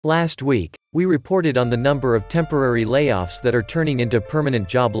Last week, we reported on the number of temporary layoffs that are turning into permanent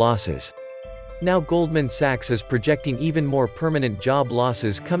job losses. Now Goldman Sachs is projecting even more permanent job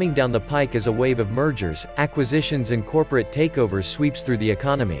losses coming down the pike as a wave of mergers, acquisitions and corporate takeovers sweeps through the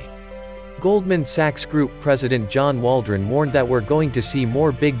economy. Goldman Sachs Group President John Waldron warned that we're going to see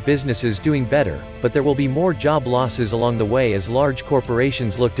more big businesses doing better, but there will be more job losses along the way as large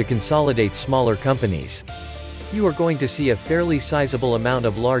corporations look to consolidate smaller companies. You are going to see a fairly sizable amount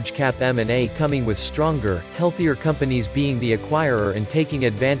of large-cap M&A coming, with stronger, healthier companies being the acquirer and taking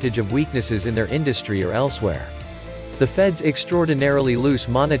advantage of weaknesses in their industry or elsewhere. The Fed's extraordinarily loose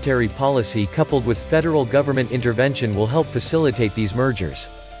monetary policy coupled with federal government intervention will help facilitate these mergers.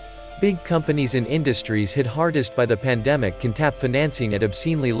 Big companies in industries hit hardest by the pandemic can tap financing at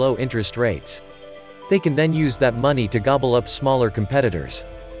obscenely low interest rates. They can then use that money to gobble up smaller competitors.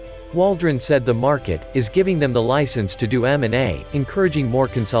 Waldron said the market is giving them the license to do M&A, encouraging more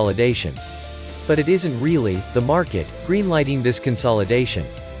consolidation. But it isn't really the market greenlighting this consolidation.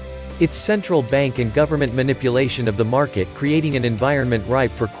 It's central bank and government manipulation of the market creating an environment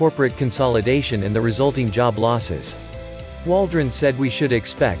ripe for corporate consolidation and the resulting job losses. Waldron said we should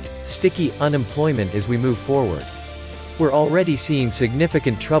expect sticky unemployment as we move forward. We're already seeing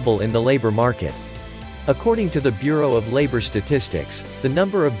significant trouble in the labor market. According to the Bureau of Labor Statistics, the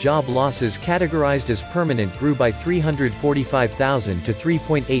number of job losses categorized as permanent grew by 345,000 to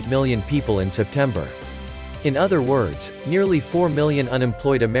 3.8 million people in September. In other words, nearly 4 million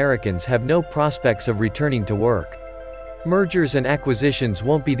unemployed Americans have no prospects of returning to work. Mergers and acquisitions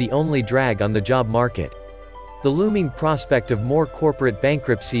won't be the only drag on the job market. The looming prospect of more corporate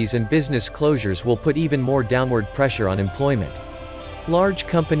bankruptcies and business closures will put even more downward pressure on employment. Large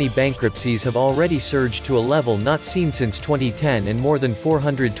company bankruptcies have already surged to a level not seen since 2010, and more than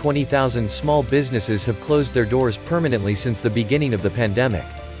 420,000 small businesses have closed their doors permanently since the beginning of the pandemic.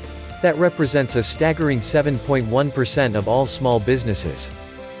 That represents a staggering 7.1% of all small businesses.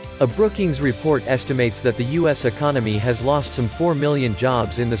 A Brookings report estimates that the U.S. economy has lost some 4 million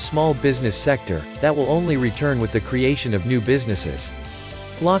jobs in the small business sector, that will only return with the creation of new businesses.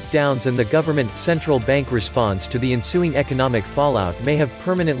 Lockdowns and the government central bank response to the ensuing economic fallout may have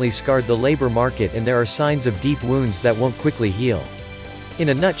permanently scarred the labor market, and there are signs of deep wounds that won't quickly heal. In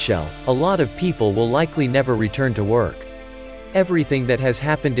a nutshell, a lot of people will likely never return to work. Everything that has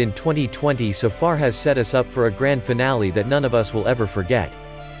happened in 2020 so far has set us up for a grand finale that none of us will ever forget.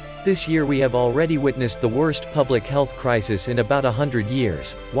 This year we have already witnessed the worst public health crisis in about 100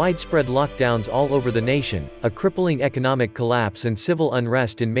 years, widespread lockdowns all over the nation, a crippling economic collapse and civil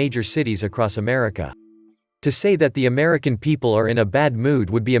unrest in major cities across America. To say that the American people are in a bad mood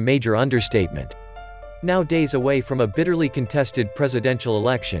would be a major understatement. Now days away from a bitterly contested presidential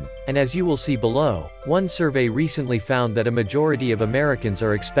election, and as you will see below, one survey recently found that a majority of Americans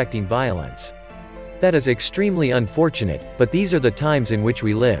are expecting violence. That is extremely unfortunate, but these are the times in which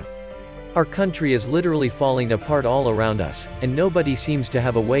we live. Our country is literally falling apart all around us, and nobody seems to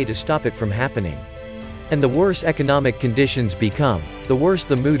have a way to stop it from happening. And the worse economic conditions become, the worse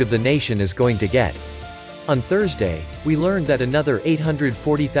the mood of the nation is going to get. On Thursday, we learned that another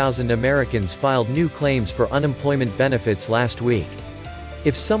 840,000 Americans filed new claims for unemployment benefits last week.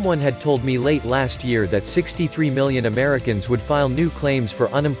 If someone had told me late last year that 63 million Americans would file new claims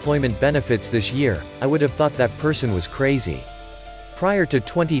for unemployment benefits this year, I would have thought that person was crazy. Prior to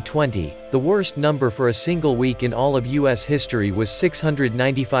 2020, the worst number for a single week in all of U.S. history was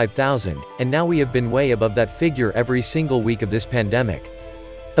 695,000, and now we have been way above that figure every single week of this pandemic.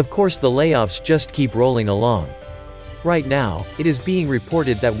 Of course, the layoffs just keep rolling along. Right now, it is being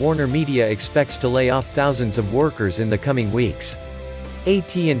reported that Warner Media expects to lay off thousands of workers in the coming weeks.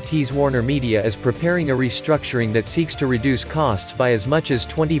 AT&T's Warner Media is preparing a restructuring that seeks to reduce costs by as much as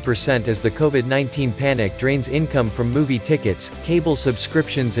 20% as the COVID-19 panic drains income from movie tickets, cable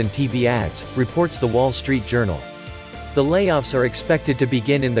subscriptions and TV ads, reports the Wall Street Journal. The layoffs are expected to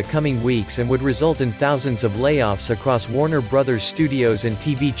begin in the coming weeks and would result in thousands of layoffs across Warner Brothers studios and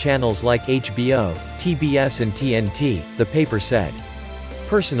TV channels like HBO, TBS and TNT, the paper said.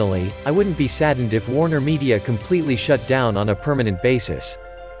 Personally, I wouldn't be saddened if Warner Media completely shut down on a permanent basis.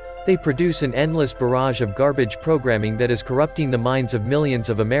 They produce an endless barrage of garbage programming that is corrupting the minds of millions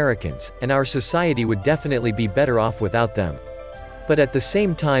of Americans, and our society would definitely be better off without them. But at the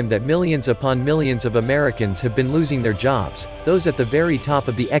same time that millions upon millions of Americans have been losing their jobs, those at the very top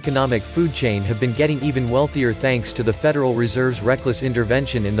of the economic food chain have been getting even wealthier thanks to the Federal Reserve's reckless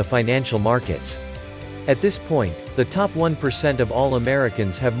intervention in the financial markets. At this point, the top 1% of all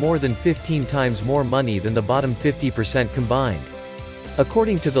Americans have more than 15 times more money than the bottom 50% combined.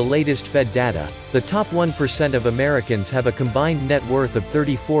 According to the latest Fed data, the top 1% of Americans have a combined net worth of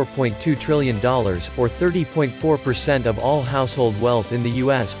 $34.2 trillion, or 30.4% of all household wealth in the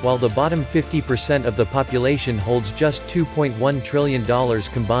U.S., while the bottom 50% of the population holds just $2.1 trillion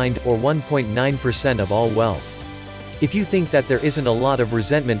combined, or 1.9% of all wealth. If you think that there isn't a lot of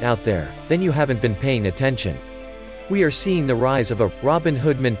resentment out there, then you haven't been paying attention. We are seeing the rise of a Robin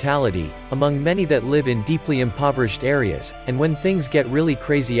Hood mentality among many that live in deeply impoverished areas, and when things get really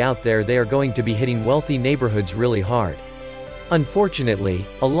crazy out there, they are going to be hitting wealthy neighborhoods really hard. Unfortunately,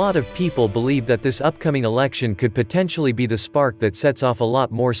 a lot of people believe that this upcoming election could potentially be the spark that sets off a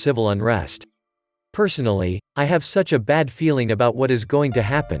lot more civil unrest. Personally, I have such a bad feeling about what is going to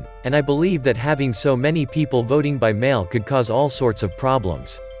happen, and I believe that having so many people voting by mail could cause all sorts of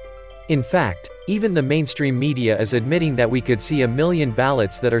problems. In fact, even the mainstream media is admitting that we could see 1 million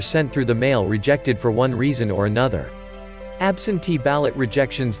ballots that are sent through the mail rejected for one reason or another. Absentee ballot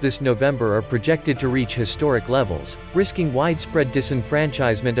rejections this November are projected to reach historic levels, risking widespread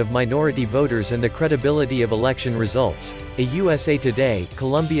disenfranchisement of minority voters and the credibility of election results, a USA Today,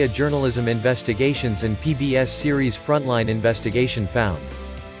 Columbia Journalism Investigations and PBS series Frontline investigation found.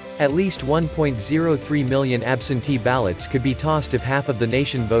 At least 1.03 million absentee ballots could be tossed if half of the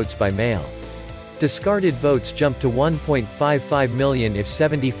nation votes by mail. Discarded votes jump to 1.55 million if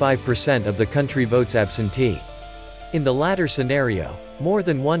 75% of the country votes absentee. In the latter scenario, more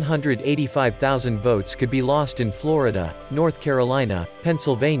than 185,000 votes could be lost in Florida, North Carolina,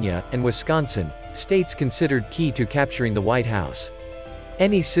 Pennsylvania, and Wisconsin, states considered key to capturing the White House.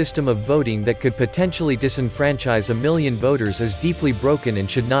 Any system of voting that could potentially disenfranchise 1 million voters is deeply broken and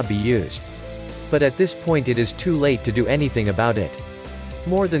should not be used. But at this point it is too late to do anything about it.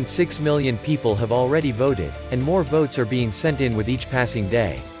 More than 6 million people have already voted, and more votes are being sent in with each passing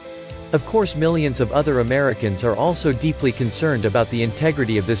day. Of course, millions of other Americans are also deeply concerned about the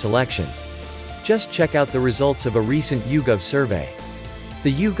integrity of this election. Just check out the results of a recent YouGov survey.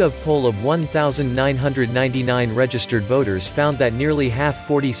 The YouGov poll of 1,999 registered voters found that nearly half,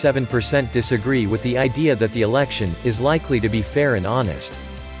 47%, disagree with the idea that the election is likely to be fair and honest.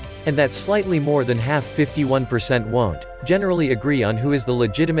 And that slightly more than half, 51%, won't generally agree on who is the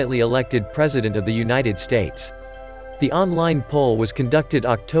legitimately elected President of the United States. The online poll was conducted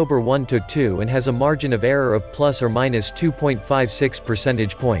October 1 to 2 and has a margin of error of plus or minus 2.56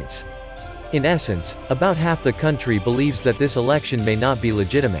 percentage points. In essence, about half the country believes that this election may not be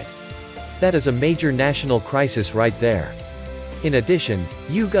legitimate. That is a major national crisis right there. In addition,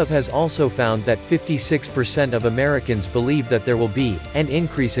 YouGov has also found that 56% of Americans believe that there will be an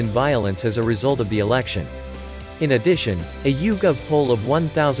increase in violence as a result of the election. In addition, a YouGov poll of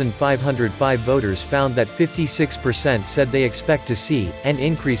 1,505 voters found that 56% said they expect to see an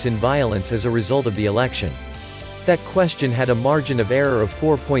increase in violence as a result of the election. That question had a margin of error of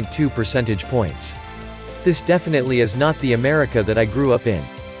 4.2 percentage points. This definitely is not the America that I grew up in.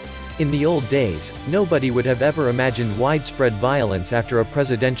 In the old days, nobody would have ever imagined widespread violence after a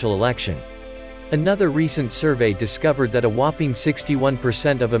presidential election. Another recent survey discovered that a whopping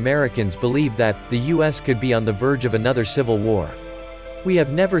 61% of Americans believe that the U.S. could be on the verge of another civil war. We have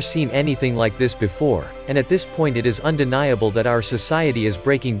never seen anything like this before, and at this point it is undeniable that our society is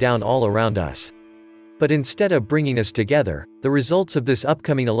breaking down all around us. But instead of bringing us together, the results of this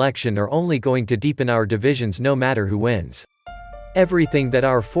upcoming election are only going to deepen our divisions no matter who wins. Everything that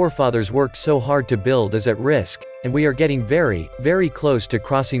our forefathers worked so hard to build is at risk, and we are getting very, very close to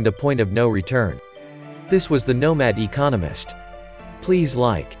crossing the point of no return. This was the Nomad Economist. Please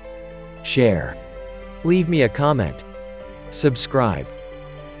like, share, leave me a comment, subscribe.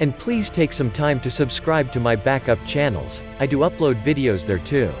 And please take some time to subscribe to my backup channels. I do upload videos there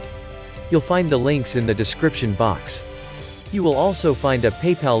too. You'll find the links in the description box. You will also find a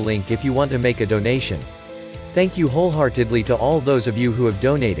PayPal link if you want to make a donation. Thank you wholeheartedly to all those of you who have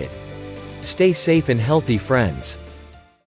donated. Stay safe and healthy, friends.